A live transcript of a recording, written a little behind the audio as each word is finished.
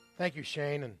Thank you,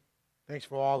 Shane, and thanks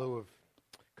for all who have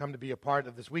come to be a part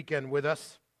of this weekend with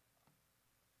us.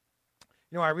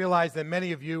 You know, I realize that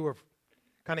many of you are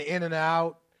kind of in and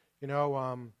out,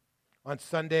 on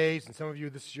Sundays, and some of you,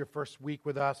 this is your first week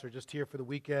with us or just here for the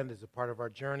weekend as a part of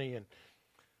our journey. And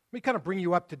let me kind of bring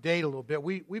you up to date a little bit.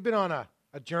 We've been on a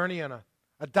journey, on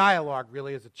a dialogue,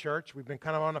 really, as a church. We've been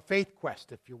kind of on a faith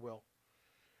quest, if you will.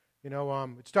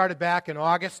 It started back in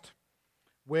August,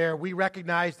 where we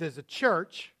recognized as a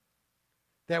church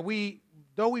that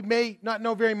though we may not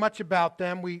know very much about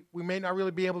them, we may not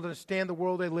really be able to understand the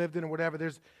world they lived in or whatever.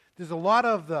 There's a lot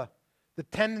of the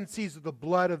tendencies of the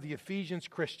blood of the Ephesians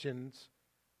Christians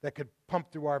that could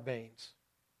pump through our veins.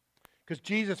 Because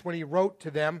Jesus, when he wrote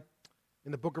to them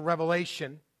in the book of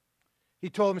Revelation, he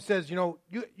told them, he says,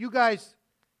 you guys,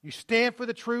 you stand for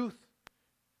the truth,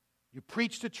 you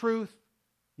preach the truth,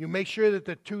 you make sure that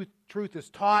the truth is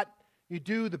taught, you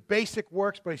do the basic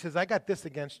works, but he says, I got this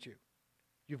against you.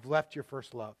 You've left your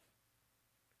first love.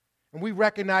 And we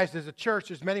recognize as a church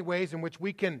there's many ways in which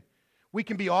we can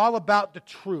be all about the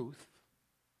truth.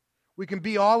 We can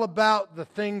be all about the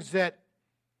things that,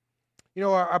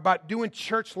 are about doing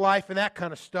church life and that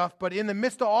kind of stuff. But in the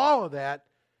midst of all of that,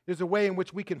 there's a way in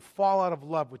which we can fall out of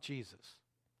love with Jesus.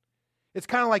 It's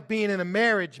kind of like being in a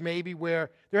marriage maybe where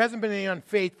there hasn't been any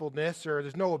unfaithfulness or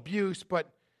there's no abuse,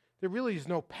 but there really is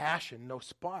no passion, no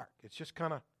spark. It's just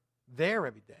kind of there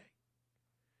every day.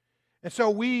 And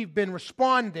so we've been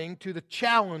responding to the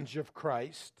challenge of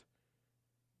Christ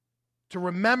to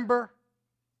remember,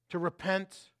 to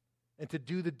repent, and to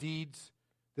do the deeds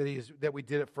that we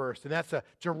did at first. And that's a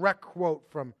direct quote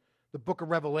from the book of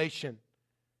Revelation,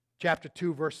 chapter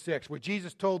 2, verse 6, where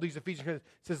Jesus told these Ephesians Christians,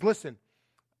 says, listen,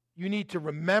 you need to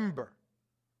remember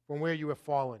from where you have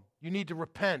fallen. You need to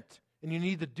repent, and you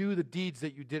need to do the deeds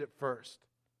that you did at first.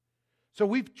 So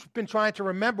we've been trying to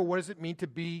remember, what does it mean to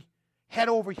be head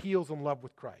over heels in love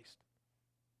with Christ?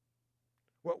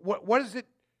 What is it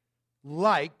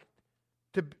like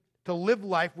to live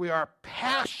life where our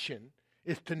passion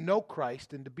is to know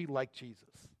Christ and to be like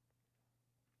Jesus?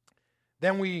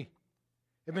 Then we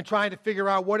have been trying to figure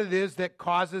out what it is that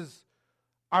causes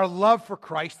our love for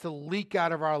Christ to leak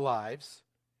out of our lives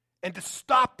and to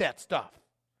stop that stuff.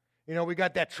 We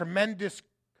got that tremendous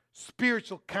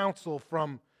spiritual counsel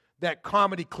from that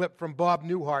comedy clip from Bob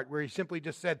Newhart where he simply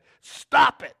just said,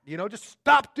 stop it, just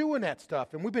stop doing that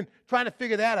stuff. And we've been trying to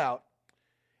figure that out.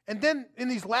 And then in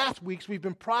these last weeks, we've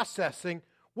been processing,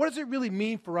 what does it really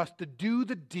mean for us to do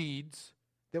the deeds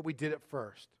that we did at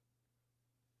first?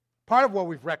 Part of what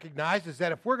we've recognized is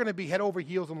that if we're going to be head over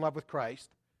heels in love with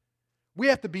Christ, we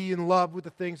have to be in love with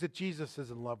the things that Jesus is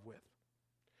in love with.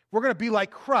 If we're going to be like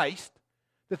Christ,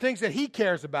 the things that he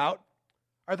cares about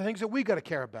are the things that we got to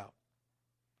care about.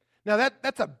 Now,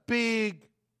 that's a big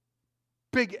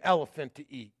elephant to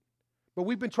eat. But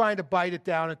we've been trying to bite it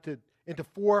down into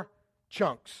 4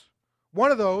 chunks.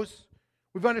 One of those,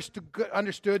 we've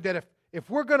understood that if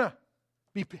we're going to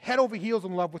be head over heels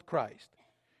in love with Christ,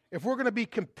 if we're going to be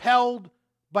compelled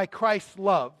by Christ's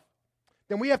love,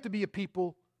 then we have to be a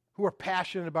people who are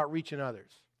passionate about reaching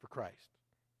others for Christ.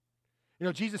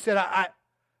 Jesus said,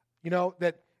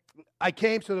 that I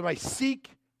came so that I might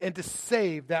seek and to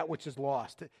save that which is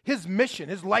lost. His mission,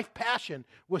 his life passion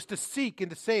was to seek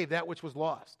and to save that which was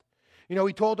lost. He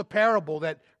told a parable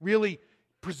that really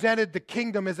presented the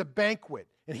kingdom as a banquet,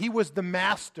 and he was the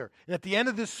master. And at the end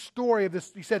of this story of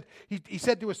this, he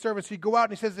said to his servants, he'd go out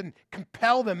and he says, and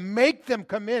compel them, make them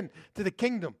come in to the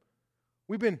kingdom.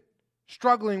 We've been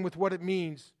struggling with what it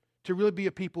means to really be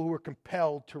a people who are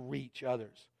compelled to reach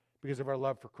others because of our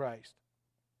love for Christ.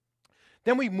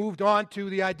 Then we moved on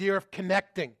to the idea of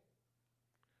connecting.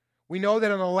 We know that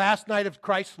on the last night of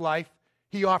Christ's life,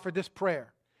 he offered this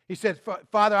prayer. He said,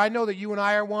 Father, I know that you and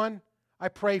I are one. I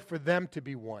pray for them to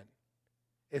be one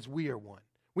as we are one.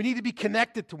 We need to be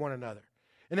connected to one another.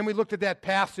 And then we looked at that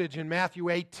passage in Matthew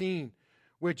 18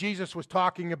 where Jesus was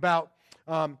talking about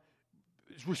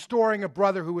restoring a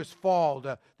brother who has fallen,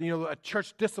 a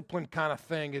church discipline kind of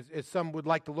thing, as some would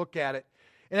like to look at it.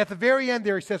 And at the very end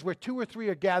there, he says, where 2 or 3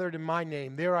 are gathered in my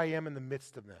name, there I am in the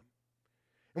midst of them.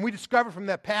 And we discover from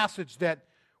that passage that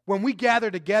when we gather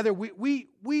together, we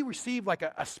receive like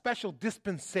a special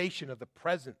dispensation of the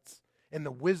presence and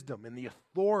the wisdom and the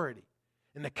authority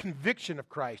and the conviction of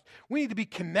Christ. We need to be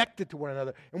connected to one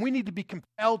another, and we need to be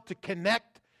compelled to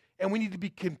connect, and we need to be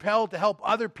compelled to help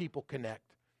other people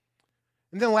connect.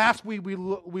 And then last week, we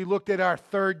looked at our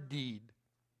third deed,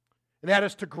 and that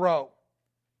is to grow.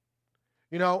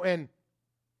 And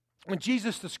when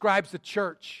Jesus describes the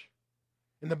church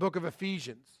in the book of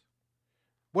Ephesians,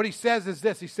 What he says is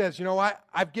this. He says, you know what?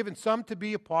 I've given some to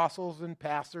be apostles and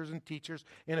pastors and teachers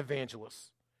and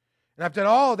evangelists. And I've done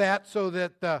all of that so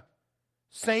that the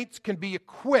saints can be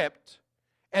equipped.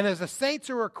 And as the saints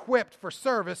are equipped for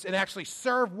service and actually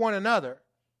serve one another,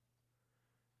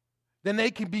 then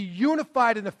they can be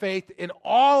unified in the faith, and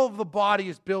all of the body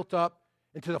is built up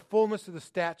into the fullness of the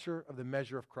stature of the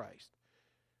measure of Christ.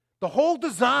 The whole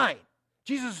design,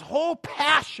 Jesus' whole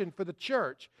passion for the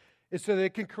church is so that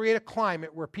it can create a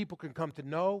climate where people can come to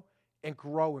know and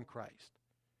grow in Christ.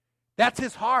 That's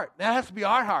his heart. That has to be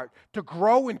our heart, to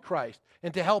grow in Christ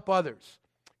and to help others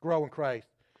grow in Christ.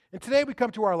 And today we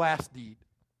come to our last deed.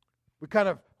 We kind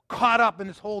of caught up in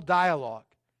this whole dialogue,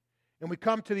 and we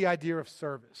come to the idea of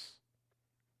service.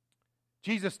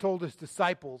 Jesus told his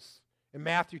disciples in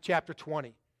Matthew chapter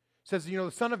 20, says, you know,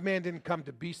 the Son of Man didn't come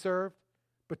to be served,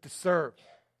 but to serve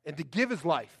and to give his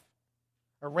life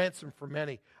a ransom for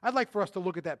many. I'd like for us to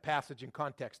look at that passage in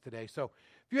context today. So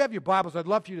if you have your Bibles, I'd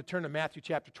love for you to turn to Matthew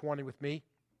chapter 20 with me.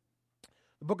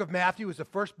 The book of Matthew is the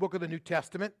first book of the New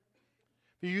Testament.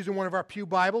 If you're using one of our pew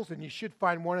Bibles, and you should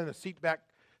find one in the seat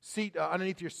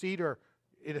underneath your seat or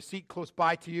in a seat close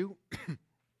by to you,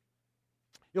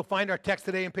 you'll find our text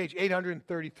today on page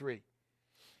 833.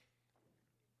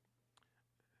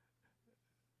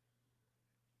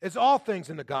 As all things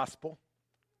in the gospel,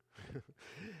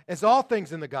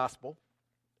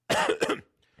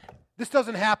 this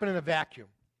doesn't happen in a vacuum.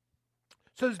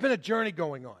 So there's been a journey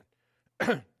going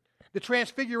on. The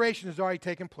transfiguration has already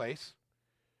taken place,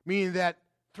 meaning that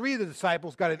 3 of the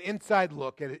disciples got an inside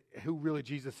look at who really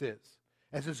Jesus is,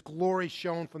 as his glory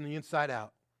shone from the inside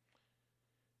out.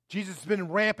 Jesus has been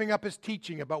ramping up his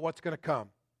teaching about what's going to come.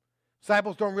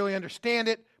 Disciples don't really understand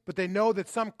it, but they know that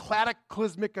some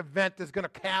cataclysmic event is going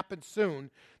to happen soon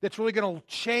that's really going to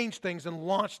change things and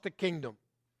launch the kingdom.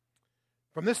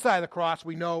 From this side of the cross,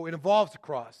 we know it involves the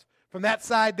cross. From that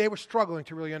side, they were struggling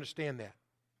to really understand that.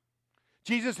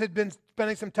 Jesus had been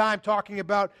spending some time talking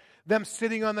about them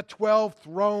sitting on the 12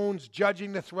 thrones,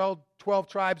 judging the 12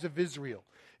 tribes of Israel.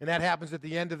 And that happens at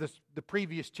the end of the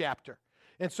previous chapter.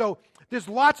 And so there's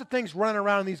lots of things running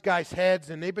around in these guys' heads,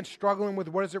 and they've been struggling with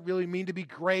what does it really mean to be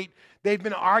great. They've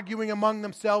been arguing among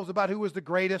themselves about who was the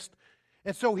greatest.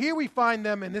 And so here we find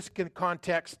them in this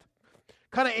context,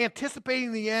 kind of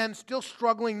anticipating the end, still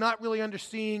struggling, not really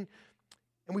understanding.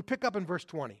 And we pick up in verse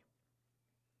 20. It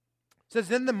says,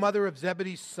 then the mother of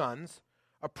Zebedee's sons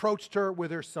approached her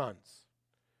with her sons.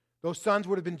 Those sons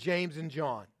would have been James and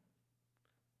John.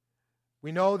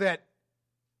 We know that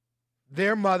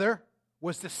their mother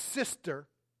was the sister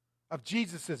of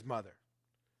Jesus' mother.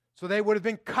 So they would have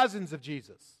been cousins of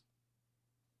Jesus.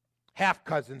 Half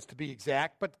cousins to be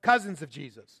exact, but cousins of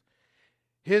Jesus.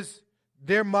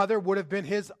 Their mother would have been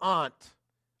his aunt,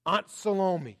 Aunt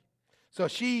Salome. So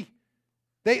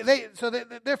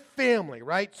they're family,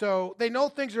 right? So they know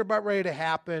things are about ready to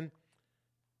happen.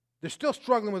 They're still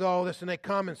struggling with all this, and they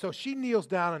come, and so she kneels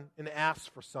down and asks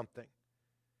for something.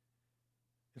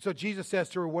 And so Jesus says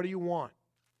to her, what do you want?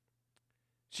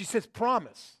 She says,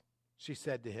 promise, she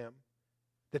said to him,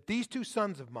 that these 2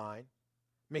 sons of mine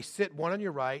may sit one on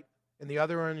your right and the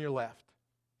other on your left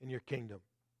in your kingdom.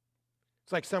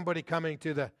 It's like somebody coming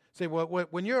to say, well,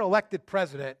 when you're elected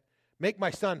president, make my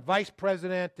son vice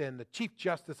president and the chief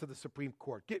justice of the Supreme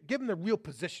Court. Give them the real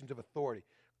positions of authority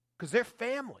because they're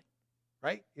family,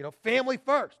 right? You know, family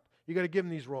first. You got to give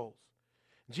them these roles.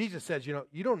 And Jesus says, you know,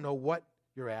 you don't know what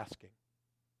you're asking.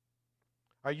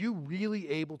 Are you really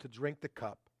able to drink the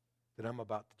cup that I'm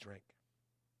about to drink?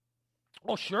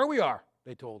 Oh, sure we are,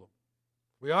 they told him.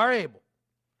 We are able.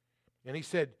 And he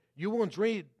said, you will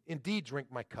indeed drink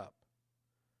my cup.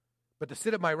 But to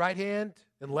sit at my right hand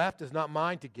and left is not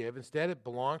mine to give. Instead, it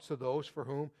belongs to those for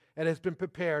whom it has been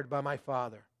prepared by my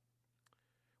Father.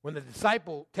 When the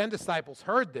 10 disciples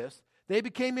heard this, they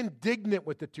became indignant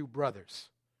with the 2 brothers.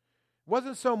 It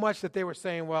wasn't so much that they were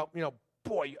saying, well, you know,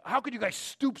 boy, how could you guys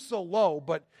stoop so low?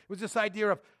 But it was this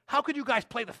idea of, how could you guys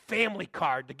play the family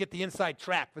card to get the inside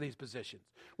track for these positions?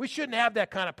 We shouldn't have that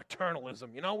kind of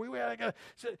paternalism, you know.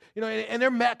 And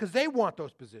they're mad because they want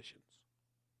those positions.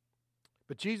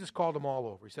 But Jesus called them all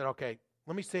over. He said, okay,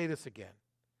 let me say this again.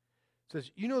 He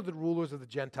says, you know the rulers of the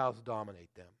Gentiles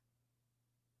dominate them.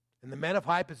 And the men of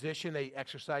high position, they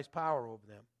exercise power over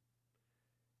them.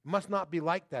 It must not be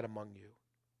like that among you.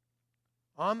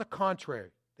 On the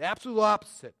contrary, the absolute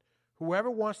opposite. Whoever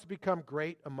wants to become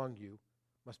great among you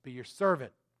must be your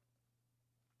servant.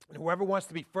 And whoever wants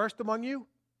to be first among you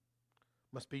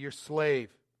must be your slave.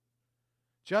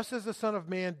 Just as the Son of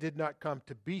Man did not come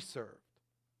to be served,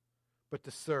 but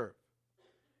to serve,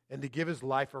 and to give his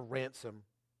life a ransom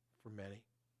for many.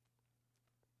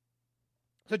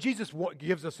 So Jesus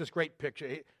gives us this great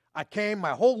picture. I came,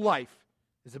 my whole life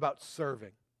is about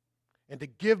serving and to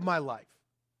give my life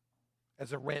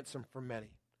as a ransom for many.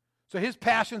 So his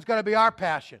passion's got to be our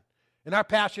passion, and our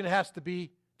passion has to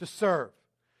be to serve.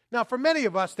 Now, for many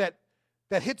of us, that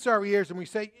hits our ears, and we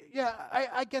say, yeah,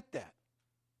 I get that.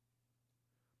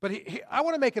 But I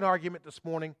want to make an argument this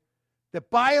morning that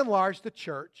by and large, the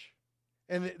church,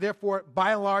 and therefore,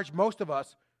 by and large, most of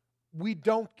us, we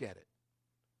don't get it.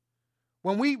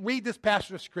 When we read this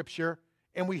passage of Scripture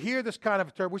and we hear this kind of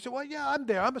a term, we say, well, yeah, I'm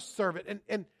there. I'm a servant.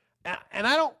 And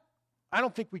I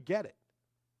don't think we get it.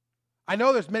 I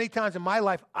know there's many times in my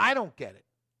life I don't get it.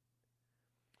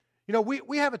 You know,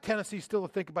 we have a tendency still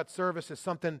to think about service as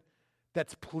something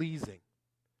that's pleasing.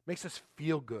 Makes us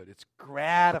feel good. It's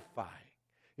gratifying.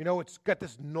 You know, it's got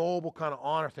this noble kind of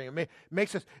honor thing. It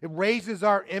raises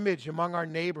our image among our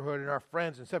neighborhood and our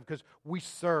friends and stuff because we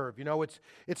serve. You know,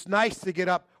 it's nice to get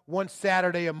up one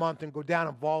Saturday a month and go down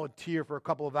and volunteer for a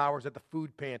couple of hours at the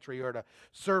food pantry or to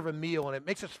serve a meal, and it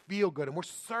makes us feel good, and we're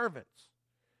servants.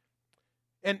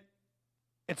 And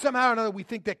somehow or another, we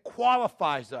think that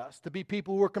qualifies us to be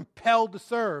people who are compelled to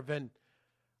serve. And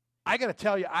I got to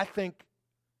tell you, I think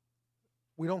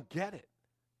we don't get it.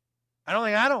 I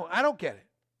don't get it.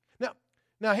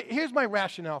 Now, here's my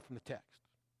rationale from the text.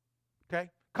 Okay?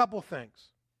 Couple of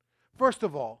things. First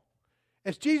of all,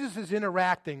 as Jesus is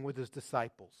interacting with his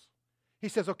disciples, he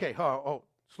says, okay,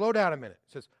 slow down a minute.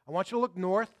 He says, I want you to look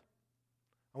north.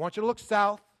 I want you to look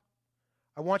south.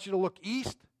 I want you to look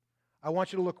east. I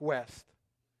want you to look west.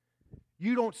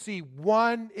 You don't see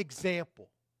one example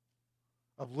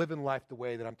of living life the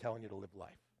way that I'm telling you to live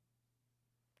life.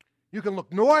 You can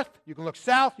look north, you can look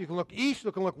south, you can look east,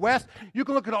 you can look west. You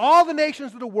can look at all the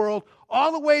nations of the world,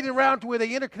 all the way around to where they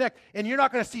interconnect, and you're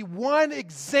not going to see one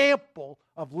example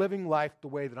of living life the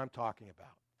way that I'm talking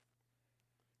about.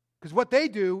 Because what they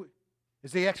do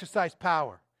is they exercise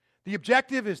power. The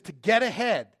objective is to get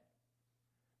ahead,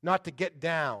 not to get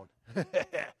down.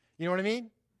 You know what I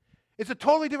mean? It's a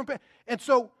totally different. And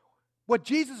so what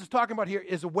Jesus is talking about here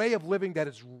is a way of living that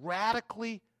is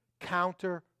radically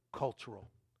countercultural.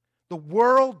 The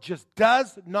world just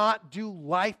does not do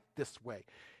life this way.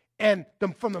 And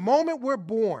from the moment we're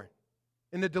born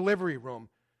in the delivery room,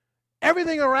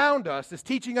 everything around us is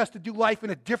teaching us to do life in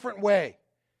a different way.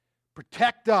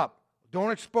 Protect up.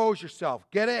 Don't expose yourself.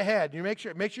 Get ahead. You make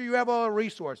sure you have all the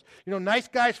resources. You know, nice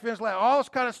guys, finish life, all this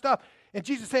kind of stuff. And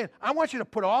Jesus is saying, I want you to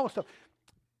put all the stuff.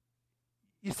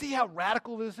 You see how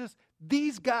radical this is?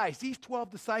 These guys, these 12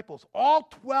 disciples, all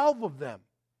 12 of them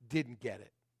didn't get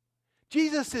it.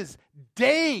 Jesus is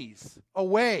days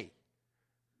away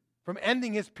from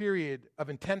ending his period of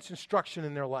intense instruction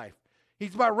in their life.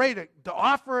 He's about ready to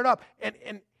offer it up.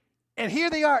 And here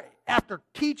they are, after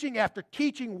teaching,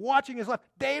 watching his life.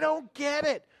 They don't get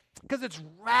it because it's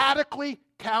radically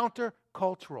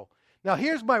countercultural. Now,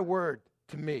 here's my word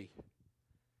to me,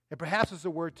 and perhaps it's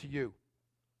a word to you.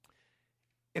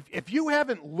 If you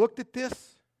haven't looked at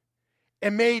this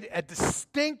and made a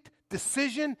distinct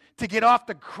decision to get off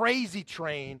the crazy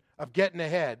train of getting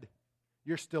ahead,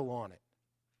 you're still on it.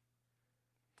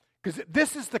 Because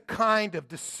this is the kind of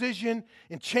decision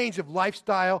and change of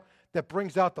lifestyle that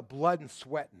brings out the blood and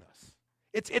sweat in us.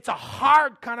 It's a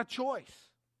hard kind of choice.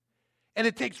 And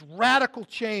it takes radical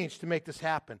change to make this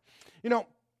happen. You know,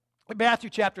 in Matthew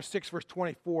chapter 6, verse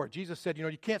 24, Jesus said,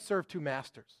 you can't serve two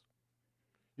masters.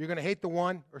 You're going to hate the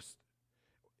one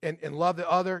and love the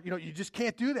other. You just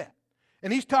can't do that.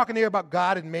 And he's talking here about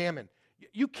God and mammon.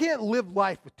 You can't live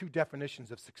life with two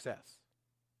definitions of success.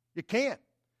 You can't.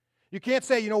 You can't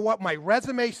say, you know what, my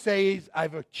resume says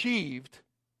I've achieved,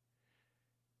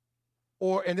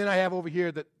 and then I have over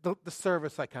here the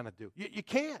service I kind of do. You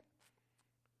can't.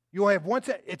 You only have one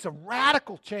set. It's a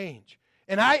radical change.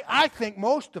 And I think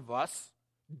most of us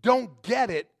don't get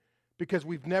it because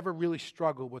we've never really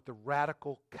struggled with the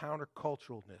radical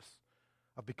counterculturalness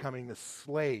of becoming the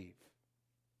slave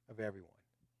of everyone.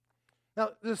 Now,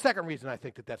 there's a second reason I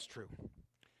think that that's true.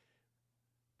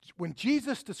 When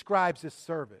Jesus describes this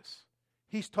service,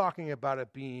 he's talking about it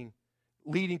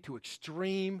leading to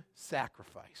extreme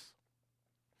sacrifice.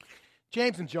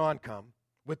 James and John come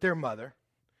with their mother.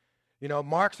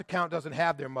 Mark's account doesn't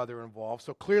have their mother involved,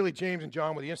 so clearly James and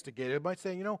John were the instigators. They might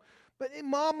say, but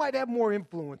mom might have more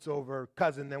influence over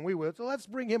cousin than we would, so let's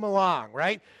bring him along,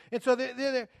 right? And so they're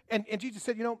there. And Jesus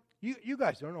said, you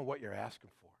guys don't know what you're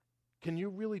asking for. Can you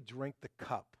really drink the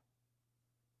cup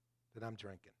that I'm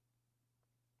drinking?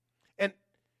 And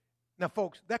now,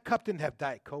 folks, that cup didn't have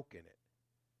Diet Coke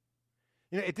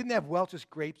in it. It didn't have Welch's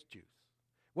grape juice.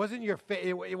 It wasn't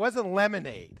it wasn't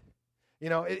lemonade.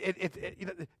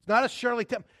 It's not a Shirley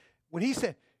Temple. when he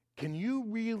said, can you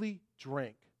really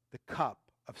drink the cup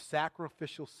of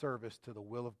sacrificial service to the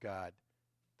will of God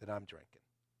that I'm drinking?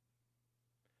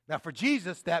 Now, for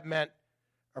Jesus, that meant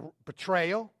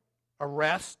betrayal,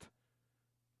 arrest,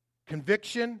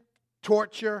 conviction,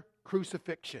 torture,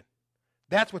 crucifixion.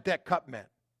 That's what that cup meant.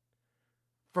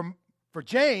 For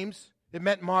James, it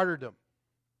meant martyrdom.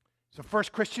 It's the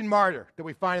first Christian martyr that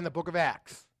we find in the book of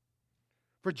Acts.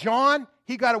 For John,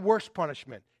 he got a worse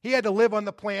punishment. He had to live on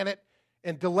the planet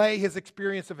and delay his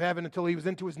experience of heaven until he was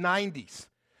into his 90s.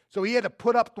 So he had to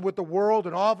put up with the world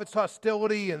and all of its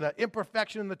hostility and the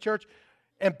imperfection in the church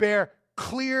and bear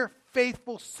clear,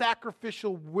 faithful,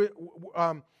 sacrificial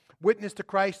witness to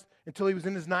Christ until he was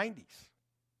in his 90s.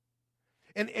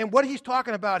 And what he's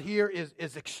talking about here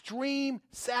is extreme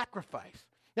sacrifice.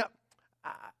 Now,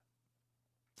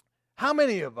 how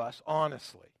many of us,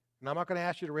 honestly, and I'm not going to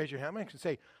ask you to raise your hand, how many can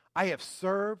say, I have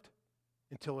served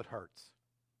until it hurts?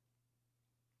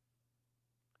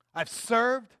 I've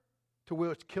served to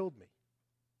where it's killed me.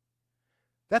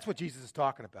 That's what Jesus is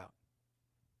talking about.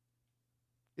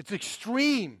 It's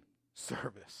extreme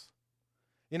service.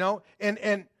 You know,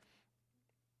 and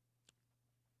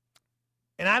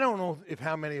I don't know if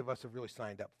how many of us have really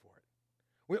signed up for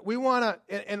it. We want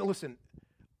to, and listen,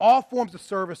 all forms of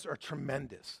service are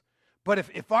tremendous. But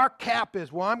if our cap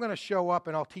is, well, I'm going to show up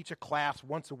and I'll teach a class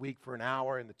once a week for an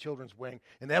hour in the children's wing,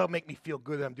 and that'll make me feel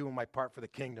good that I'm doing my part for the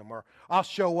kingdom. Or I'll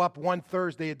show up one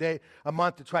Thursday a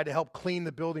month to try to help clean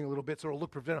the building a little bit so it'll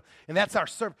look presentable. And that's our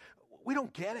service. We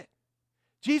don't get it.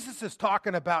 Jesus is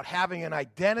talking about having an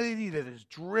identity that is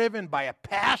driven by a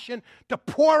passion to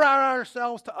pour out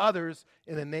ourselves to others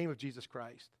in the name of Jesus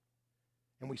Christ.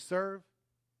 And we serve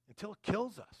until it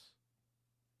kills us.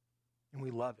 And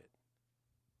we love it.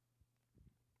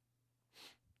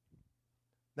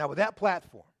 Now, with that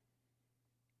platform,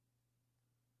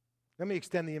 let me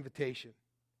extend the invitation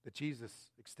that Jesus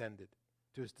extended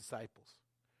to his disciples.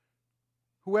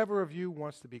 Whoever of you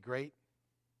wants to be great,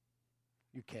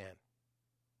 you can.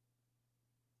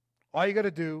 All you got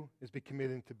to do is be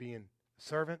committed to being a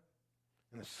servant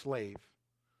and a slave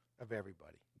of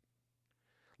everybody.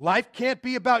 Life can't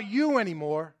be about you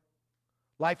anymore.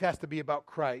 Life has to be about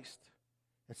Christ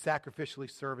and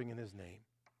sacrificially serving in his name.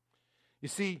 You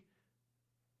see,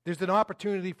 there's an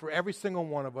opportunity for every single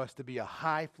one of us to be a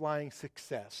high-flying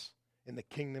success in the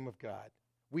kingdom of God.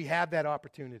 We have that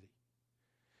opportunity.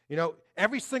 You know,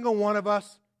 every single one of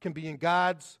us can be in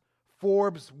God's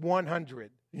Forbes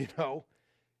 100,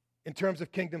 in terms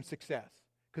of kingdom success,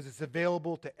 because it's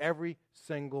available to every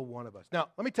single one of us. Now,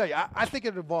 let me tell you, I think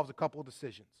it involves a couple of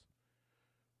decisions.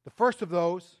 The first of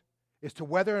those is to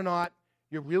whether or not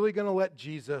you're really going to let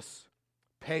Jesus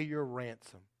pay your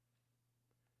ransom.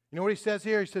 You know what he says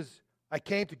here? He says, I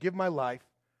came to give my life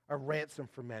a ransom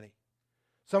for many.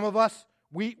 Some of us,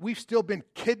 we've still been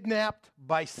kidnapped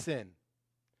by sin.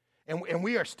 And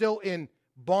we are still in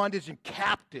bondage and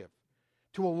captive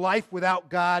to a life without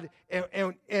God.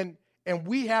 And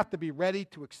we have to be ready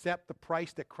to accept the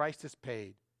price that Christ has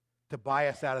paid to buy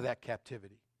us out of that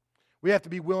captivity. We have to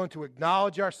be willing to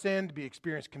acknowledge our sin, to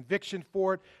experience conviction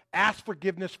for it, ask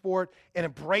forgiveness for it, and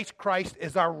embrace Christ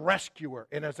as our rescuer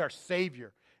and as our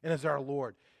Savior and as our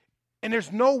Lord. And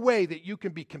there's no way that you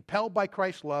can be compelled by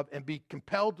Christ's love and be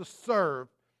compelled to serve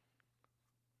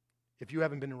if you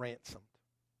haven't been ransomed.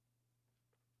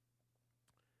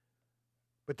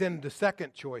 But then the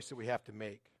second choice that we have to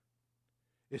make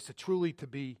is to truly to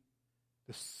be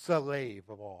the slave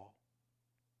of all.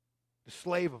 The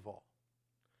slave of all.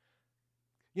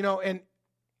 You know, and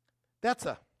that's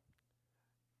a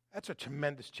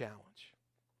tremendous challenge.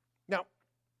 Now,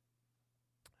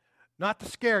 not to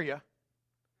scare you,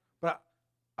 but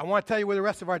I want to tell you where the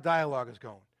rest of our dialogue is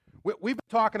going. We've been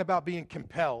talking about being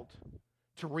compelled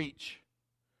to reach,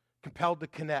 compelled to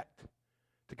connect,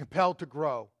 to compelled to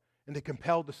grow, and to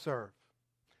compelled to serve.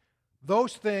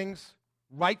 Those things,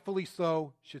 rightfully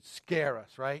so, should scare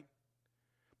us, right?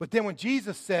 But then when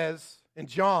Jesus says in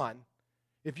John,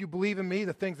 if you believe in me,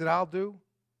 the things that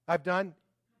I've done,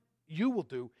 you will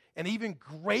do, and even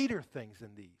greater things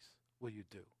than these will you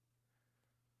do.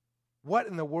 What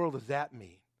in the world does that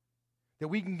mean? That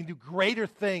we can do greater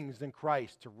things than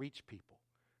Christ to reach people.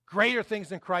 Greater things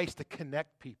than Christ to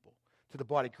connect people to the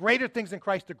body. Greater things than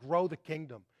Christ to grow the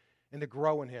kingdom and to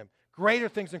grow in him. Greater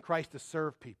things than Christ to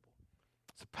serve people.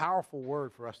 It's a powerful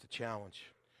word for us to challenge.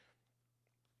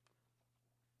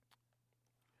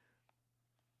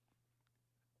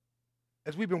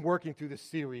 As we've been working through this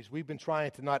series, we've been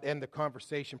trying to not end the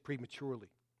conversation prematurely.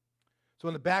 So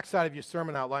on the backside of your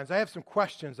sermon outlines, I have some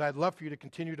questions I'd love for you to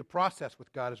continue to process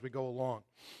with God as we go along.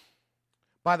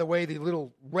 By the way, the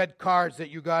little red cards that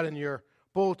you got in your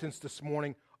bulletins this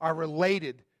morning are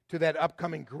related to that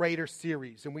upcoming Greater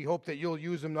series. And we hope that you'll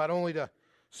use them not only to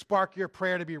spark your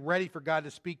prayer to be ready for God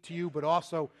to speak to you, but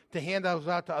also to hand those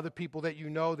out to other people that you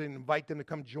know, then invite them to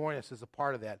come join us as a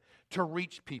part of that, to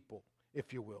reach people,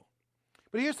 if you will.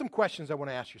 But here's some questions I want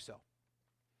to ask yourself.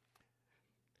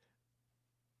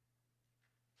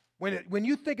 When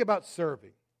you think about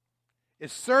serving,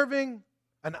 is serving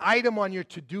an item on your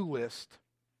to-do list,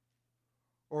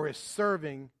 or is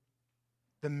serving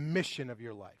the mission of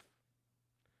your life?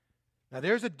 Now,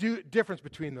 there's a difference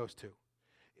between those two.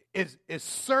 Is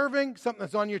serving something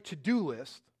that's on your to-do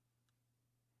list?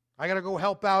 I got to go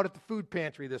help out at the food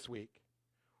pantry this week.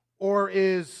 Or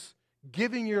is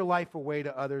giving your life away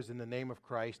to others in the name of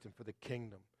Christ and for the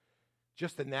kingdom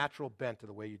just the natural bent of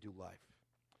the way you do life?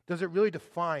 Does it really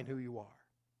define who you are?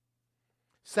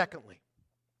 Secondly,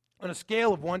 on a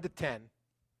scale of 1 to 10,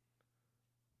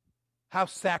 how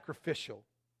sacrificial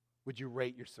would you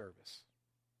rate your service?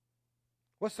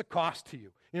 What's the cost to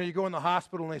you? You know, you go in the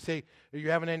hospital and they say, are you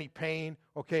having any pain?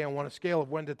 Okay, on a scale of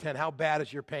 1 to 10, how bad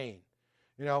is your pain?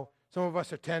 You know, some of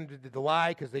us are tended to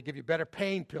lie because they give you better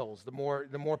pain pills the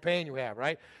more pain you have,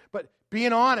 right? But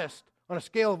being honest, on a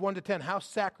scale of 1 to 10, how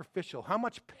sacrificial, how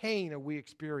much pain are we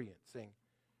experiencing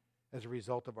as a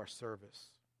result of our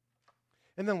service?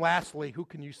 And then lastly, who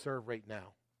can you serve right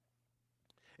now?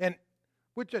 And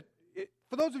for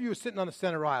those of you who are sitting on the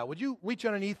center aisle, would you reach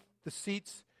underneath the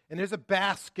seats? And there's a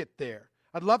basket there.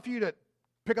 I'd love for you to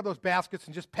pick up those baskets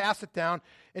and just pass it down.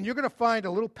 And you're going to find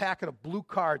a little packet of blue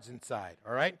cards inside,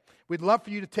 all right? We'd love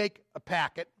for you to take a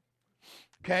packet,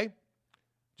 okay?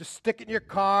 Just stick it in your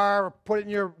car or put it in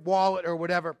your wallet or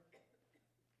whatever.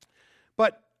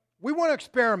 But we want to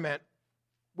experiment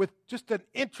with just an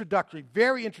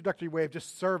very introductory way of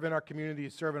just serving our community,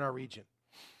 serving our region.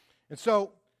 And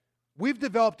so we've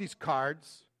developed these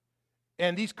cards,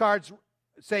 and these cards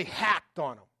say hacked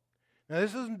on them. Now,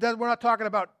 we're not talking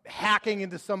about hacking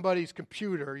into somebody's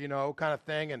computer, you know, kind of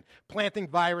thing, and planting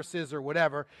viruses or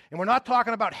whatever. And we're not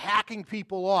talking about hacking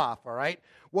people off, all right?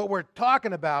 What we're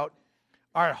talking about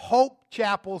are Hope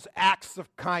Chapel's acts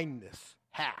of kindness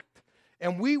hacked.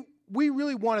 And we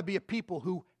really want to be a people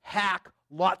who hack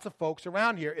lots of folks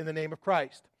around here in the name of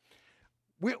Christ.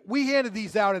 We handed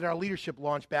these out at our leadership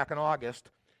launch back in August,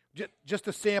 just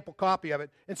a sample copy of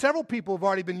it. And several people have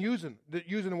already been using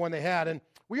the one they had. And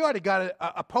we already got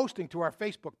a posting to our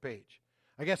Facebook page.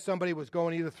 I guess somebody was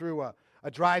going either through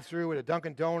a drive-through at a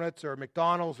Dunkin' Donuts or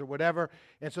McDonald's or whatever.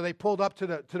 And so they pulled up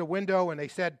to the window and they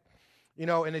said,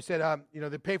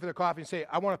 they pay for their coffee and say,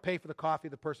 I want to pay for the coffee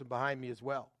of the person behind me as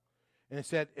well. And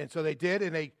so they did,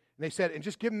 and they said, and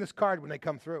just give them this card when they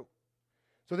come through.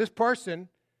 So this person,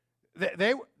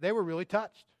 they were really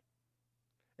touched.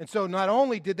 And so not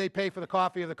only did they pay for the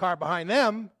coffee of the car behind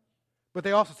them, but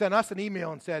they also sent us an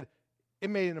email and said, it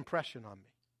made an impression on me.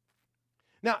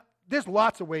 Now, there's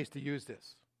lots of ways to use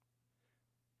this.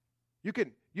 You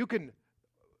can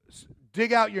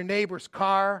dig out your neighbor's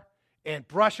car and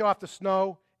brush off the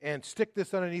snow and stick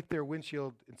this underneath their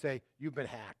windshield and say, you've been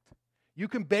hacked. You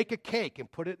can bake a cake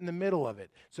and put it in the middle of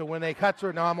it. So when they cut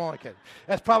through, no, I'm only kidding.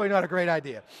 That's probably not a great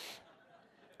idea.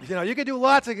 You know, you can do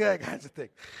lots of kinds of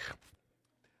things.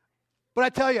 But I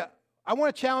tell you, I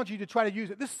want to challenge you to try to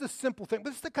use it. This is a simple thing, but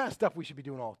this is the kind of stuff we should be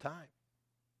doing all the time.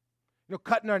 You know,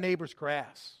 cutting our neighbor's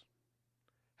grass.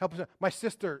 My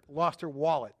sister lost her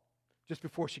wallet just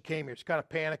before she came here. She kind of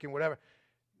panicked and whatever.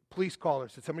 Police called her,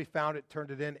 said somebody found it,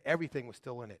 turned it in. Everything was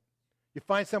still in it. You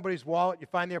find somebody's wallet, you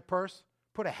find their purse,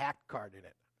 put a hacked card in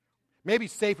it. Maybe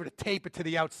it's safer to tape it to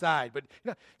the outside, but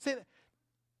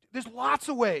there's lots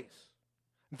of ways.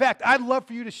 In fact, I'd love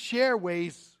for you to share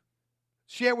with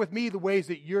me the ways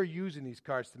that you're using these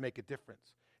cards to make a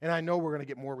difference. And I know we're going to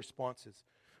get more responses.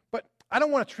 But I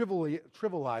don't want to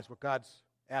trivialize what God's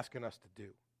asking us to do.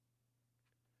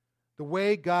 The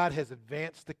way God has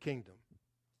advanced the kingdom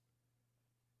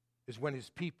is when his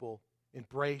people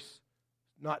embrace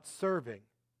not serving,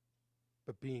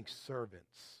 but being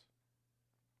servants.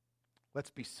 Let's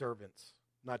be servants,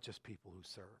 not just people who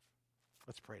serve.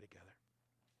 Let's pray together.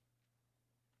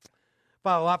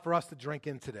 Father, a lot for us to drink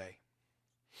in today.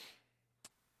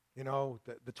 You know,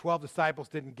 the 12 disciples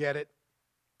didn't get it.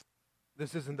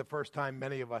 This isn't the first time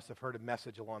many of us have heard a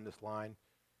message along this line,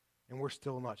 and we're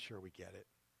still not sure we get it.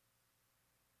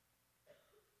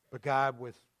 But God,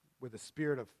 with a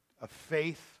spirit of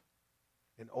faith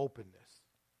and openness,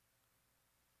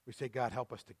 we say, God,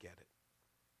 help us to get it.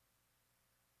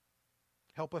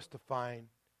 Help us to find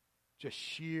just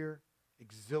sheer,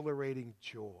 exhilarating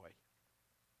joy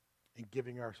in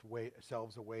giving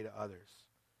ourselves away to others,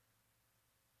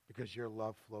 because your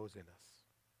love flows in us.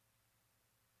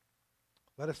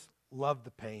 Let us love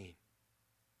the pain,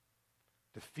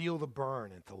 to feel the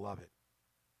burn and to love it,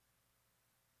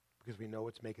 because we know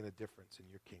it's making a difference in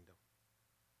your kingdom.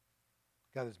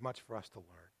 God, there's much for us to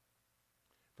learn.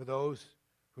 For those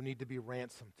who need to be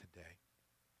ransomed today,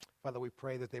 Father, we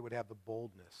pray that they would have the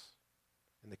boldness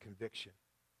and the conviction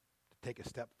to take a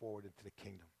step forward into the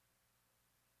kingdom.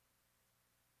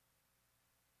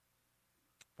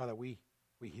 Father, we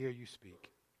hear you speak,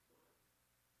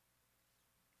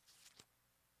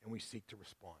 and we seek to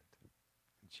respond.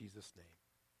 In Jesus' name,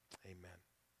 amen.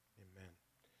 Amen.